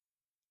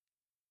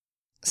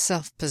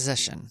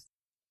Self-possession.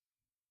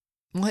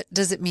 What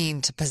does it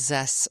mean to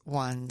possess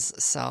one's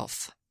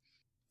self?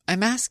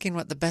 I'm asking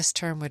what the best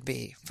term would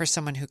be for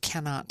someone who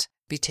cannot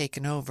be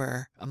taken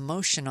over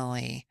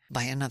emotionally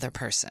by another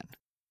person.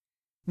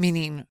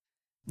 Meaning,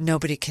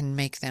 nobody can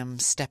make them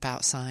step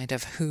outside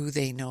of who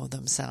they know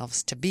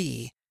themselves to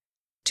be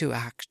to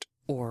act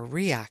or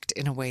react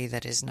in a way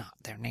that is not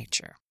their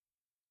nature.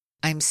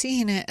 I'm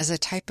seeing it as a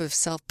type of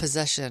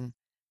self-possession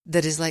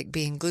that is like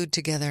being glued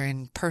together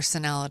in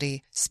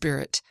personality,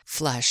 spirit,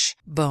 flesh,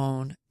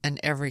 bone, and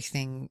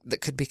everything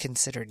that could be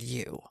considered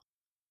you.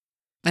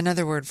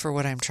 Another word for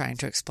what I'm trying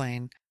to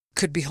explain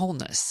could be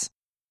wholeness.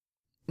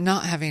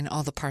 Not having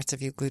all the parts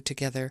of you glued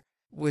together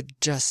would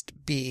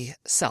just be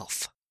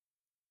self.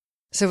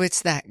 So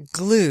it's that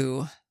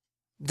glue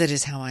that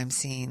is how I'm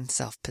seeing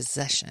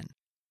self-possession.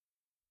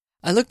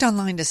 I looked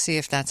online to see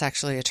if that's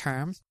actually a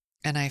term,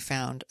 and I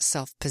found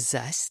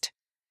self-possessed.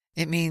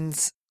 It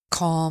means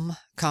calm,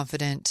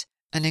 confident,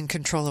 and in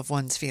control of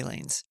one's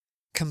feelings,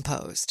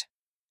 composed.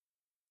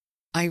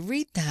 I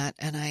read that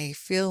and I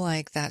feel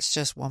like that's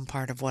just one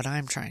part of what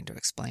I'm trying to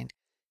explain,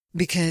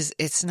 because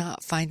it's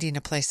not finding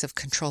a place of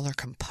control or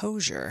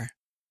composure.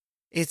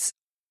 It's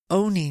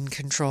owning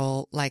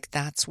control like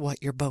that's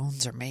what your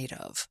bones are made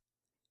of,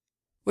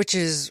 which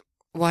is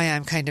why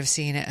I'm kind of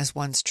seeing it as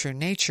one's true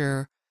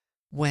nature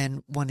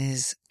when one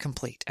is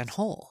complete and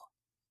whole.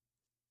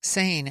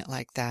 Saying it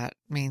like that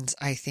means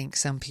I think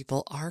some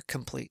people are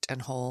complete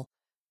and whole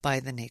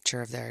by the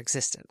nature of their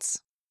existence.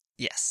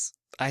 Yes,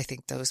 I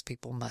think those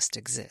people must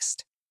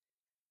exist.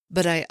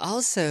 But I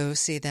also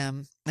see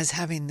them as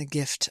having the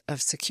gift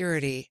of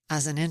security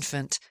as an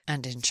infant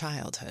and in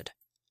childhood.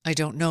 I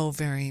don't know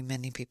very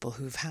many people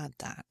who've had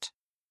that.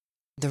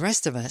 The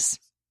rest of us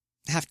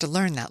have to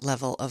learn that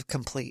level of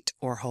complete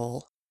or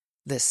whole,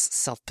 this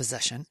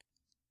self-possession.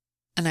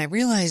 And I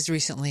realized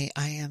recently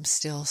I am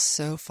still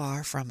so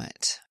far from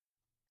it.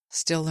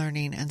 Still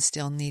learning and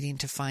still needing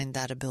to find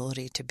that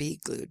ability to be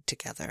glued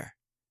together.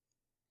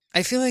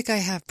 I feel like I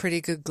have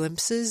pretty good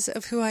glimpses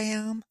of who I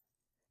am,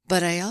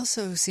 but I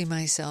also see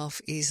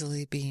myself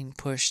easily being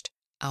pushed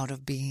out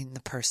of being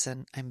the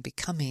person I'm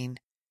becoming,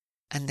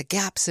 and the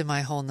gaps in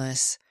my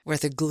wholeness where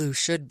the glue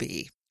should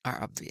be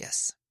are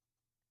obvious.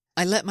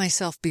 I let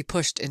myself be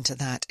pushed into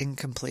that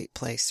incomplete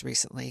place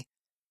recently,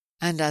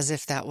 and as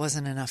if that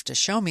wasn't enough to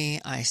show me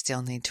I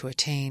still need to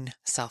attain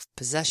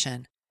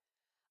self-possession,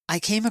 I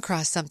came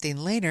across something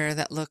later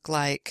that looked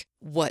like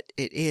what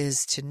it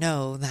is to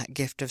know that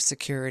gift of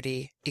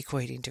security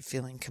equating to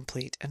feeling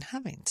complete and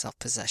having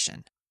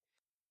self-possession.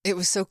 It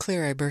was so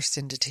clear I burst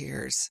into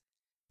tears.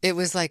 It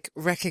was like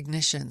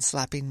recognition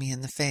slapping me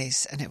in the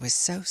face, and it was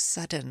so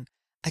sudden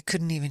I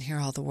couldn't even hear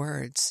all the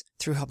words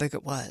through how big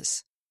it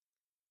was.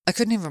 I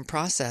couldn't even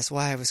process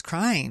why I was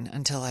crying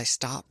until I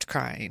stopped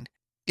crying.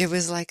 It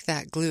was like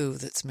that glue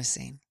that's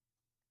missing.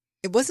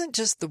 It wasn't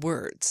just the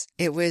words.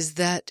 It was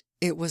that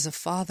it was a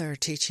father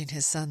teaching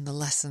his son the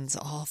lessons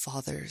all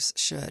fathers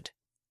should.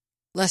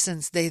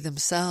 Lessons they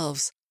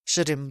themselves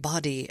should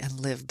embody and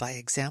live by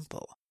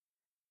example.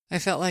 I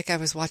felt like I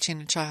was watching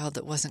a child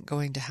that wasn't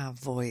going to have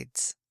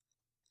voids.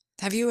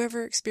 Have you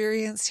ever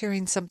experienced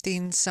hearing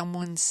something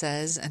someone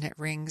says and it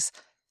rings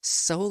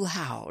so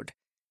loud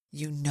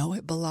you know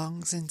it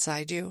belongs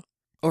inside you,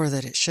 or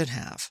that it should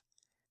have?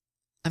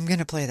 I'm going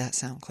to play that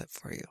sound clip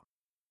for you.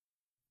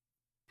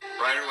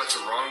 Ryder, what's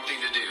a wrong thing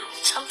to do?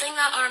 Something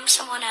that harms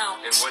someone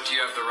else. And what do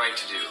you have the right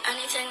to do?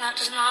 Anything that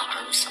does not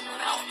harm someone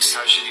else.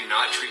 How should you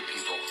not treat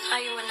people? How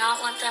you would not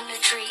want them to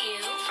treat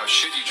you. How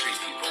should you treat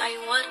people? How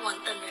you would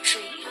want them to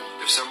treat you.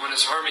 If someone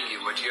is harming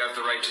you, what do you have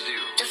the right to do?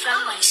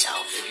 Defend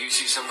myself. If you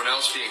see someone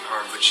else being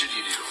harmed, what should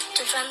you do?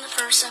 Defend the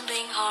person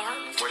being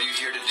harmed. What are you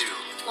here to do?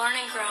 Learn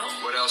and grow.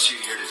 What else are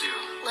you here to do?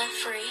 Live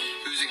free.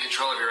 Who's in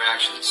control of your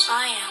actions?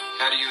 I am.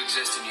 How do you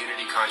exist in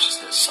unity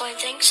consciousness? So I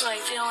think, so I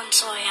feel, and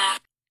so I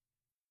act.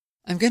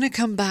 I'm going to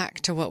come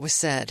back to what was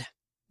said,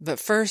 but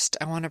first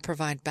I want to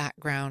provide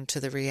background to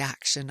the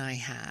reaction I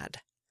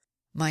had.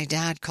 My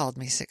dad called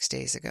me 6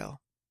 days ago,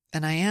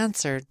 and I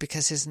answered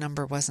because his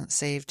number wasn't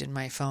saved in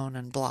my phone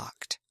and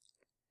blocked.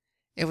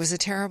 It was a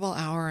terrible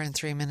hour and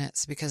 3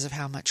 minutes because of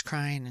how much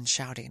crying and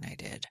shouting I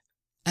did.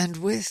 And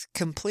with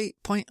complete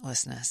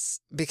pointlessness,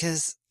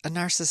 because a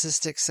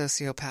narcissistic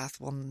sociopath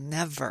will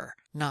never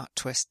not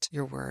twist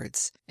your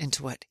words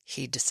into what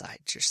he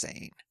decides you're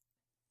saying.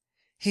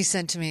 He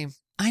said to me,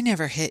 "I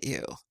never hit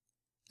you."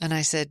 And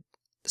I said,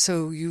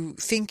 "So you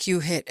think you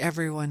hit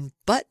everyone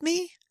but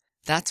me?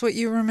 That's what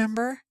you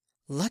remember?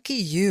 Lucky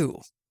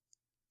you."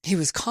 He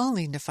was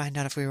calling to find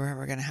out if we were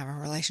ever going to have a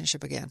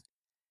relationship again.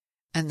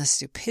 And the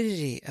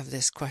stupidity of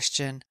this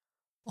question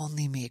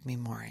only made me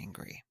more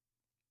angry.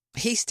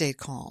 He stayed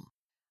calm.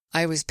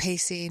 I was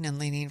pacing and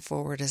leaning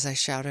forward as I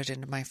shouted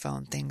into my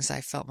phone things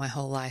I felt my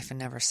whole life and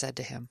never said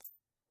to him.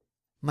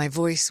 My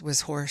voice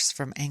was hoarse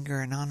from anger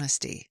and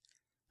honesty,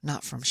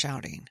 not from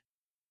shouting.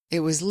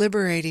 It was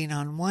liberating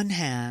on one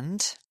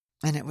hand,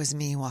 and it was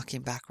me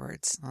walking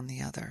backwards on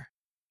the other.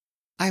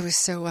 I was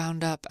so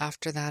wound up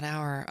after that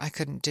hour I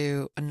couldn't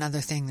do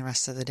another thing the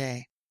rest of the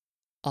day.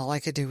 All I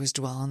could do was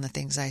dwell on the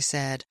things I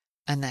said,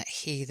 and that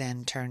he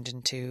then turned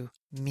into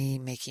me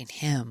making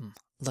him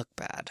look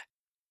bad.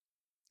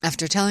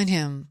 After telling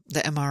him the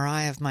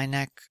MRI of my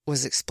neck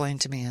was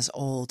explained to me as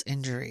old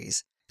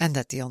injuries, and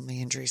that the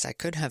only injuries I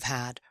could have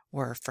had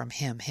were from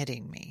him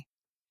hitting me,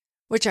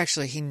 which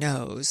actually he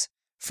knows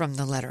from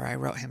the letter I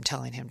wrote him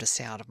telling him to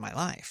stay out of my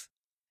life.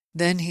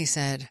 Then he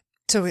said,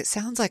 "So it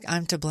sounds like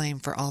I'm to blame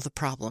for all the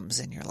problems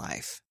in your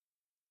life."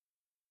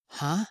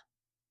 Huh?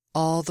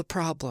 All the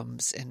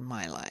problems in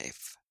my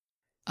life?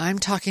 I'm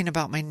talking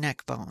about my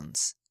neck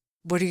bones.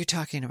 What are you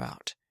talking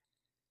about?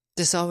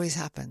 This always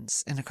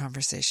happens in a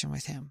conversation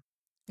with him.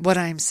 What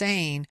I'm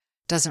saying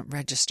doesn't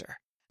register,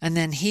 and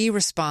then he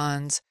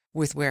responds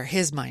with where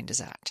his mind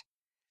is at.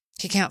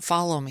 He can't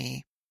follow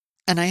me,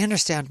 and I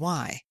understand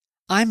why.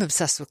 I'm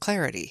obsessed with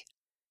clarity.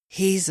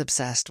 He's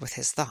obsessed with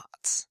his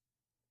thoughts.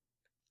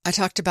 I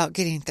talked about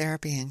getting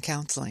therapy and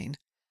counseling.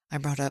 I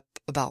brought up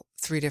about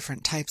 3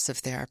 different types of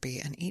therapy,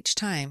 and each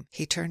time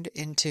he turned it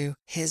into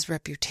his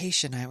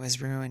reputation I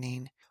was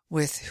ruining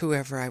with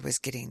whoever I was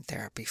getting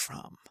therapy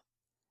from.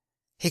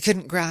 He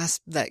couldn't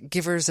grasp that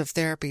givers of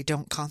therapy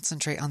don't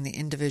concentrate on the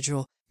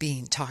individual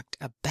being talked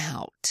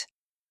about.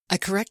 I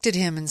corrected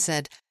him and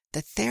said,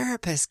 the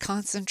therapist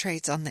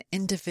concentrates on the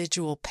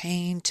individual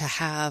paying to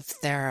have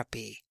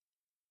therapy.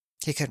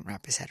 He couldn't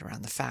wrap his head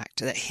around the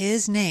fact that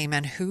his name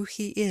and who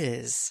he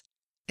is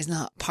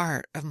not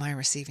part of my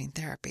receiving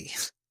therapy.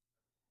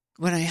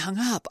 When I hung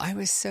up, I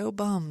was so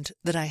bummed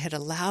that I had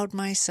allowed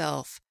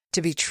myself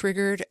to be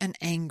triggered and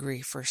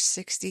angry for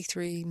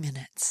 63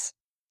 minutes.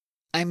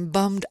 I'm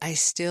bummed I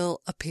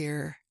still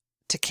appear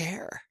to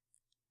care.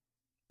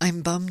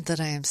 I'm bummed that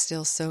I am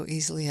still so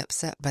easily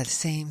upset by the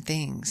same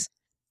things,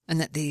 and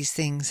that these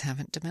things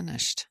haven't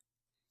diminished.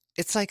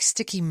 It's like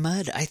sticky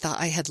mud I thought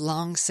I had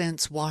long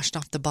since washed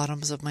off the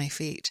bottoms of my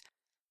feet,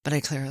 but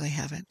I clearly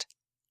haven't.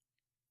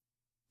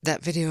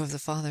 That video of the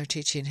father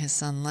teaching his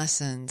son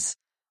lessons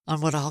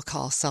on what I'll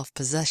call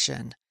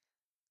self-possession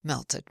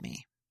melted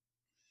me.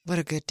 What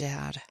a good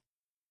dad.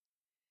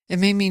 It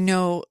made me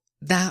know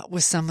that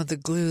was some of the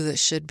glue that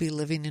should be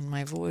living in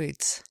my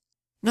voids.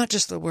 Not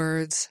just the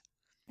words,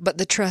 but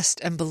the trust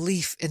and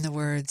belief in the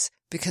words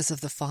because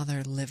of the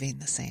father living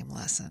the same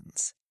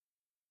lessons.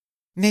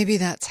 Maybe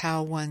that's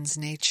how one's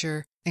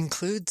nature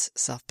includes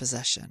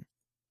self-possession,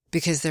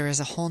 because there is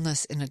a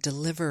wholeness in a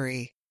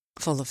delivery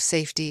full of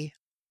safety,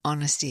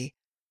 honesty,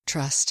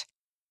 trust,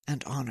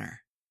 and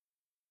honor.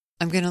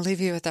 I'm going to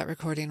leave you with that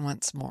recording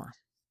once more.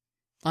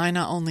 I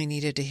not only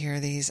needed to hear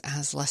these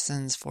as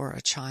lessons for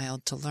a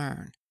child to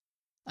learn,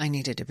 I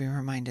needed to be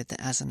reminded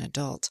that as an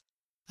adult,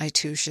 I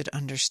too should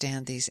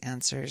understand these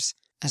answers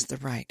as the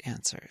right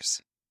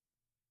answers.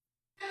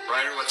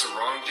 Ryder, what's the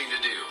wrong thing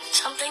to do?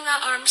 Something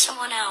that harms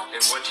someone else.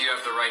 And what do you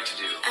have the right to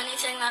do?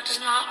 Anything that does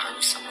not harm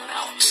someone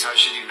else. How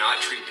should you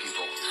not treat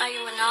people? How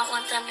you would not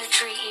want them to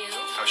treat you.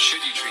 How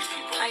should you treat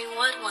people? How you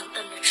would want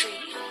them to treat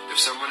you.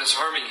 If someone is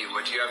harming you,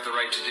 what do you have the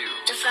right to do?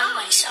 Defend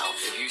myself.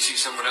 If you see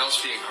someone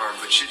else being harmed,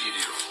 what should you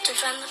do?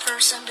 Defend the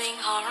person being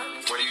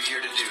harmed. What are you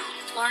here to do?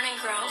 Learn and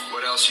grow.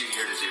 What else are you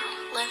here to do?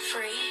 Live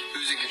free.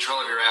 Who's in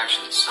control of your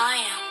actions? I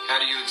am. How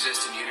do you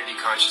exist in unity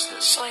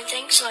consciousness? So I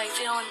think, so I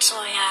feel, and so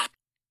I act.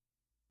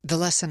 The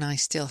lesson I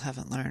still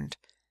haven't learned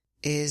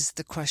is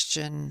the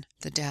question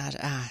the dad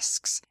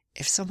asks.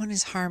 If someone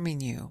is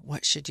harming you,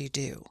 what should you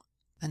do?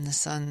 And the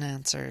son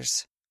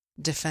answers,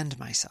 defend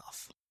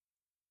myself.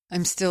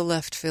 I'm still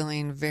left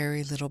feeling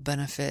very little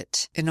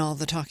benefit in all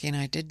the talking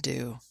I did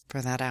do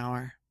for that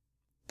hour.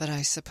 But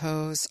I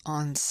suppose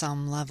on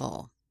some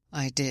level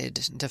I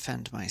did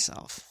defend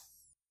myself.